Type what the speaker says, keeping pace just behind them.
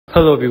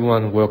Hello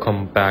everyone,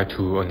 welcome back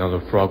to another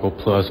Froggo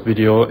Plus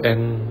video,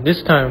 and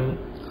this time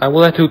I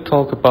would like to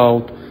talk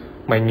about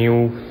my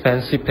new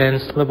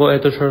Fancypants level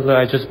editor that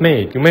I just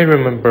made. You may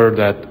remember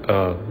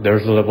that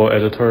there's a level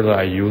editor that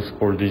I use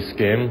for this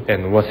game,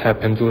 and what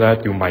happened to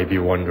that you might be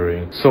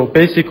wondering. So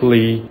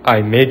basically,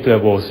 I made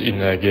levels in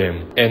that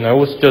game, and I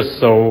was just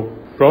so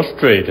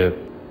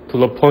frustrated to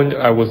the point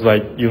I was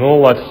like, you know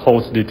what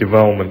holds the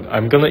development?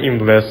 I'm gonna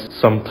invest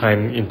some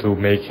time into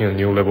making a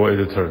new level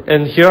editor.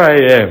 And here I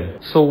am.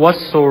 So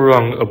what's so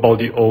wrong about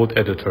the old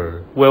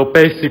editor? Well,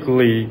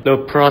 basically,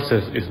 the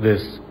process is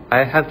this.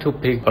 I have to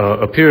pick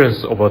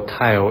appearance of a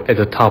tile at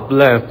the top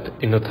left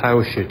in the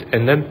tile sheet,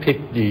 and then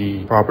pick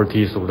the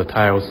properties of the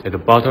tiles at the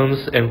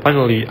bottoms, and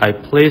finally I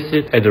place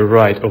it at the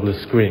right of the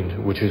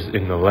screen, which is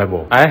in the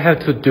level. I have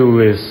to do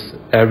this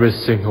every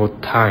single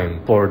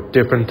time for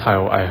different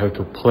tile I have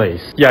to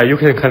place. Yeah, you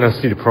can kind of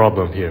see the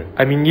problem here.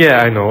 I mean, yeah,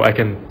 I know I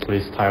can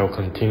place tile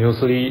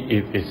continuously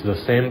if it's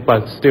the same,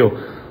 but still,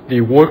 the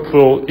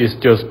workflow is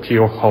just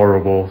pure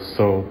horrible,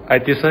 so I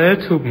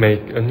decided to make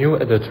a new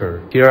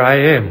editor. Here I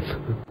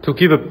am. To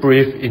give a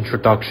brief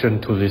introduction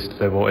to this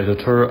level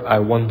editor, I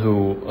want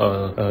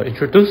to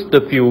introduce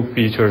the few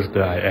features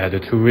that I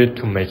added to it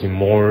to make it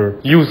more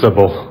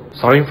usable.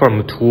 Starting from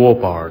the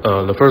toolbar,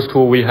 the first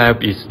tool we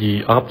have is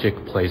the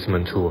object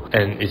placement tool,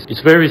 and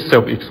it's very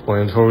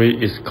self-explanatory.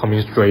 It's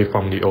coming straight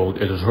from the old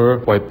editor.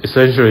 What it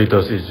essentially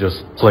does is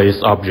just place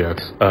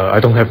objects.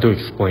 I don't have to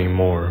explain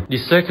more. The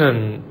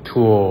second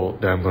tool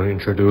that I'm going to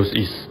introduce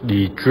is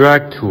the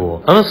drag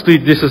tool. Honestly,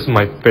 this is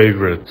my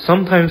favorite.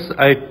 Sometimes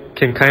I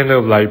can kind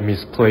of like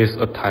misplace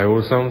a tile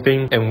or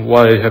something, and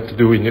what I have to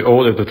do in the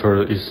old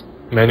editor is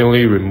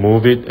manually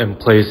remove it and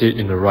place it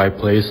in the right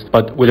place.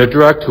 But with a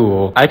drag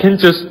tool, I can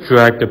just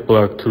drag the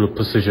block to the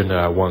position that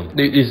I want.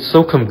 It's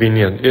so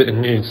convenient,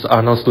 and it's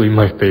honestly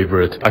my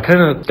favorite. I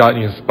kind of got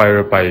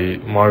inspired by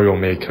Mario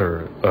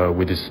Maker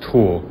with this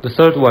tool. The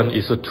third one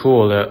is a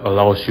tool that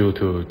allows you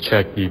to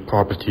check the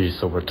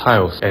properties of the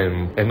tiles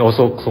and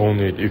also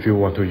clone it if you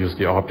want to use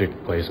the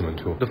object placement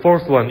tool. The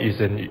fourth one is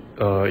an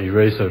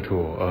eraser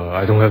tool.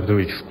 I don't have to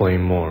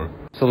explain more.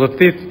 So the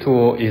fifth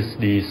tool is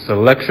the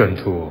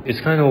selection tool. It's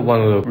kind of one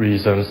of the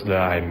reasons that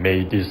I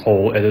made this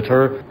whole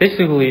editor.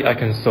 Basically, I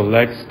can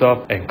select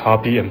stuff and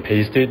copy and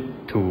paste it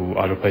to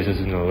other places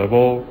in the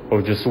level,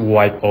 or just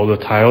wipe all the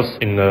tiles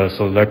in the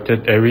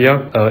selected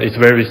area. It's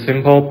very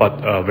simple,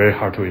 but very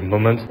hard to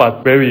implement,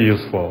 but very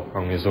useful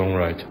on its own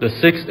right. The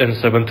sixth and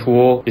seventh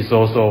tool is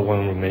also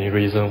one of the main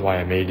reasons why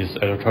I made this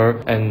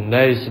editor, and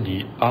that is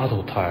the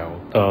auto tile.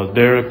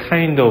 They're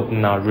kind of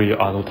not really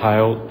auto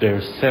tile,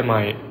 they're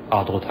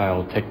semi-auto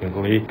tile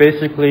technically.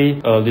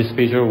 Basically, this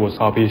feature was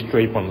copied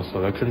straight from the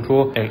selection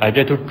tool, and I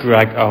get to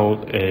drag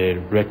out a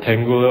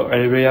rectangular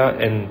area,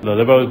 and the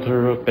level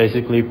editor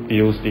basically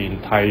fills the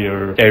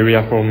entire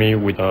area for me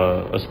with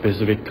a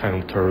specific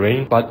kind of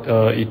terrain. But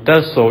it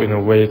does so in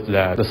a way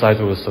that the size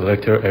of the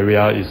selected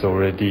area is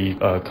already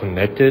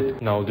connected.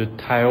 Now the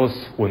tiles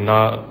will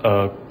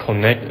not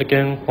connect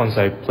again once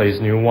I place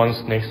new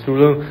ones next to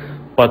them.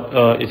 But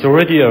it's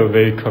already a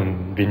very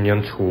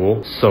convenient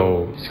tool,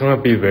 so it's gonna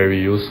be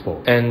very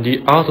useful. And the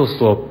auto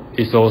slope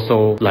is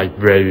also like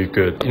very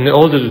good. In the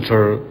old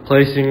editor,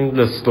 placing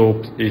the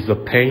slope is a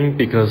pain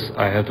because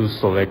I have to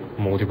select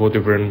multiple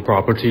different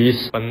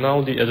properties. But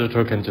now the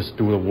editor can just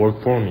do the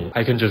work for me.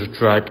 I can just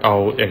drag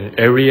out an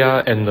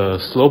area and the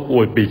slope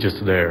would be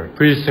just there.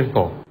 Pretty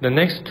simple. The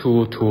next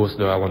two tools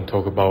that I want to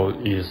talk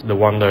about is the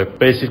one that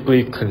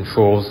basically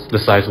controls the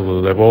size of the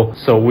level.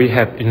 So we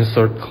have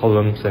insert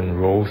columns and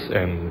rows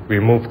and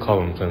remove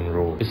columns and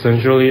rows.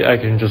 Essentially, I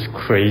can just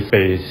create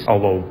space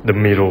out of the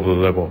middle of the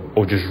level,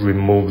 or just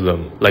remove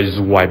them, like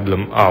just wipe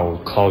them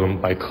out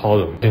column by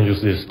column. I can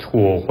use this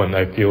tool when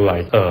I feel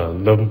like the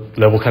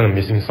level kind of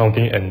missing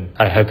something and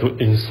I have to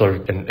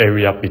insert an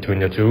area between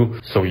the two.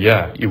 So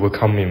yeah, it will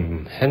come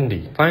in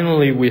handy.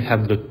 Finally, we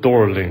have the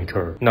door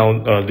linker.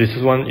 Now this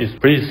one is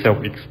pretty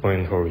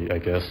self-explanatory, I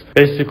guess.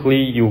 Basically,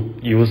 you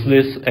use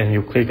this and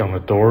you click on a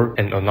door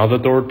and another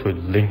door to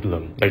link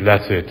them. Like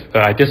that's it.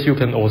 I guess you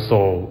can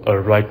also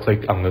right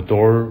click on the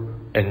door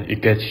and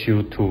it gets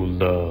you to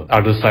the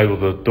other side of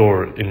the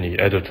door in the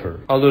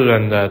editor. Other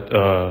than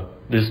that,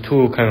 this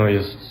tool kind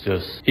of is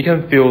just, it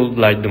can feel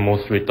like the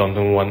most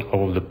redundant one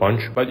of the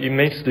bunch, but it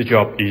makes the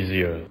job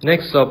easier.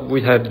 Next up,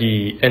 we have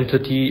the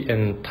entity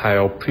and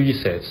tile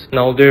presets.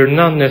 Now, they're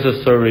not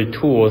necessarily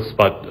tools,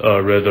 but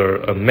rather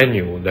a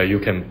menu that you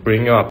can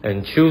bring up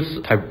and choose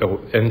type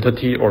of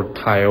entity or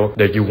tile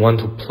that you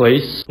want to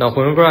place. Now,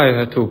 whenever I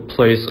have to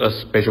place a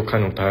special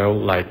kind of tile,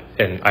 like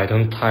an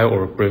item tile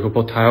or a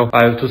breakable tile,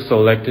 I have to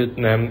select it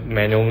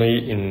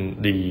manually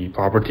in the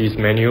properties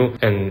menu,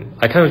 and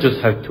I kind of just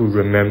have to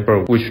remember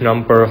remember which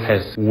number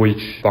has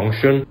which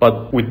function,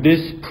 but with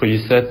this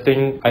preset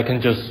thing, I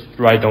can just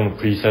write down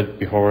the preset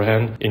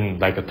beforehand in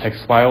like a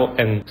text file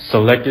and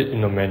select it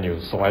in the menu,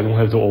 so I don't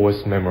have to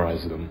always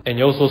memorize them. And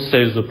it also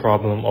saves the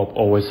problem of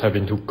always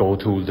having to go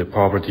to the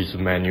properties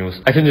menus.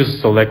 I can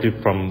just select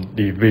it from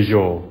the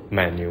visual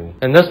menu.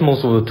 And that's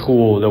most of the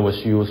tool that was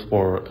used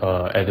for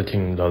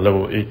editing the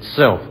level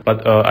itself.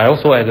 But I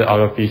also added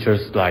other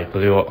features like the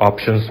little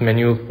options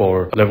menu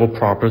for level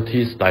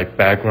properties like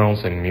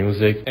backgrounds and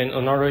music. And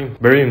another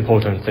very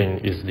important thing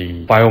is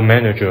the file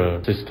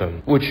manager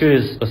system, which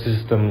is a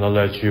system that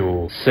lets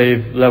you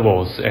save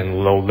levels and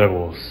load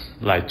levels,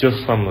 like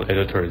just from the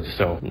editor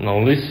itself.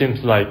 Now this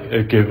seems like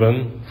a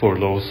given for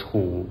those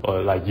who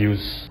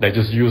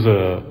just use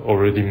a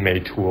already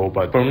made tool,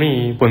 but for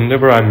me,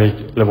 whenever I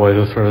make level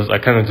editors,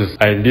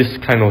 this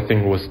kind of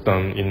thing was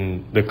done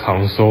in the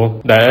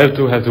console, that I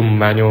have to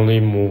manually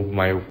move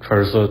my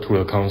cursor to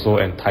the console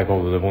and type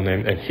out the level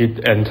name and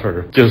hit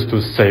enter just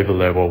to save the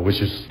level,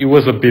 it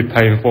was a bit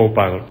painful,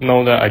 but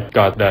now that I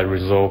got that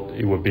resolved,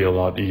 it would be a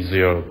lot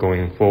easier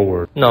going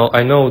forward. Now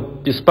I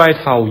know, despite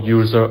how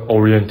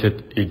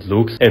user-oriented it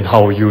looks and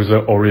how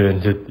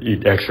user-oriented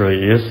it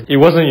actually is, it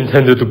wasn't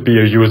intended to be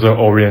a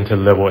user-oriented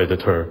level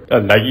editor.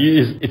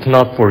 It's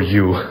not for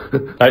you.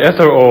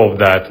 After all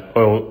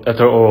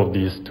of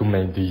this, to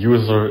make the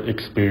user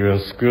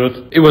experience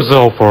good, it was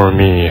all for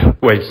me.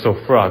 Wait, so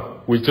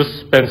Frog, we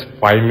just spent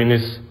 5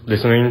 minutes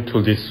listening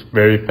to this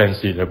very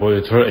fancy level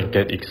editor and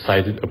get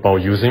excited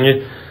about using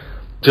it,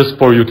 just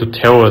for you to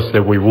tell us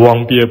that we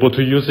won't be able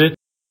to use it?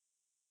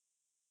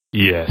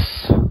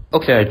 Yes.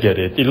 Okay, I get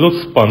it. It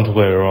looks fun to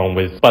play around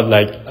with, but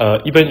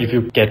even if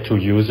you get to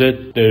use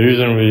it, there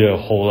isn't really a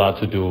whole lot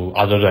to do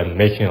other than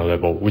making a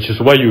level, which is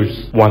why you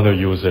want to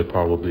use it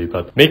probably.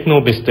 But make no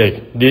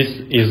mistake, this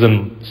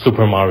isn't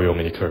Super Mario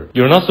Maker.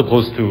 You're not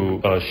supposed to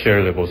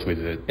share levels with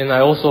it. And I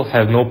also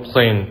have no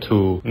plan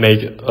to make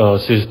a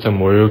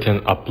system where you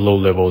can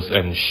upload levels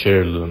and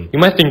share them. You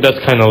might think that's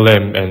kind of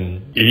lame,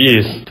 and it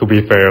is, to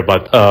be fair,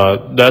 but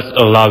that's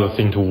a lot of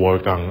thing to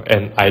work on,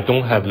 and I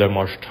don't have that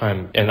much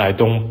time, and I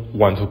don't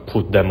want to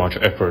put that much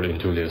effort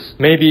into this.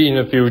 Maybe in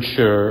the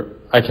future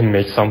I can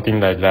make something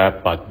like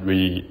that, but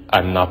really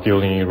I'm not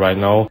feeling it right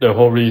now. The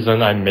whole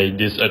reason I made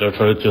this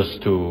editor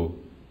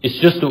it's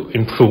just to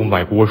improve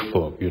my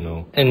workflow,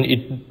 and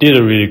it did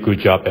a really good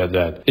job at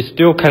that. It's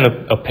still kind of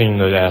a pain in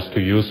the ass to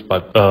use,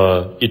 but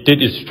it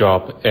did its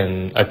job,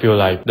 and I feel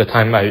like the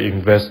time I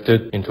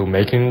invested into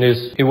making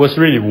this, it was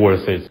really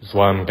worth it, is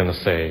what I'm gonna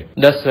say.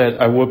 That said,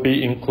 I will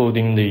be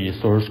including the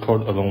source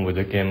code along with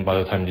the game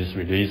by the time this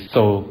release,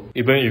 so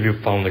even if you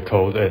found the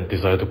code and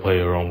decided to play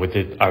around with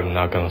it, I'm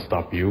not gonna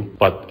stop you,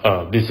 but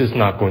this is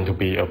not going to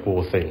be a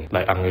full thing,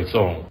 on its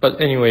own.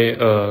 But anyway,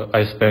 I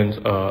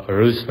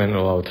really spent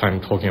a lot of time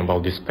talking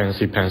about this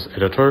Fancypants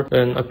editor,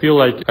 and I feel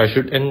like I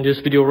should end this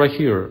video right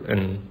here,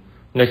 and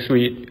next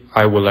week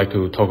I would like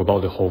to talk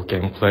about the whole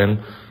game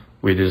plan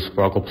with this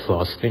Froggo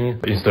Plus thing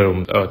instead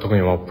of talking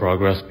about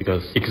progress,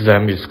 because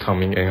exam is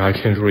coming and I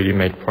can't really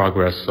make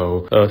progress.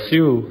 So see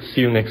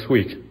you next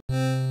week.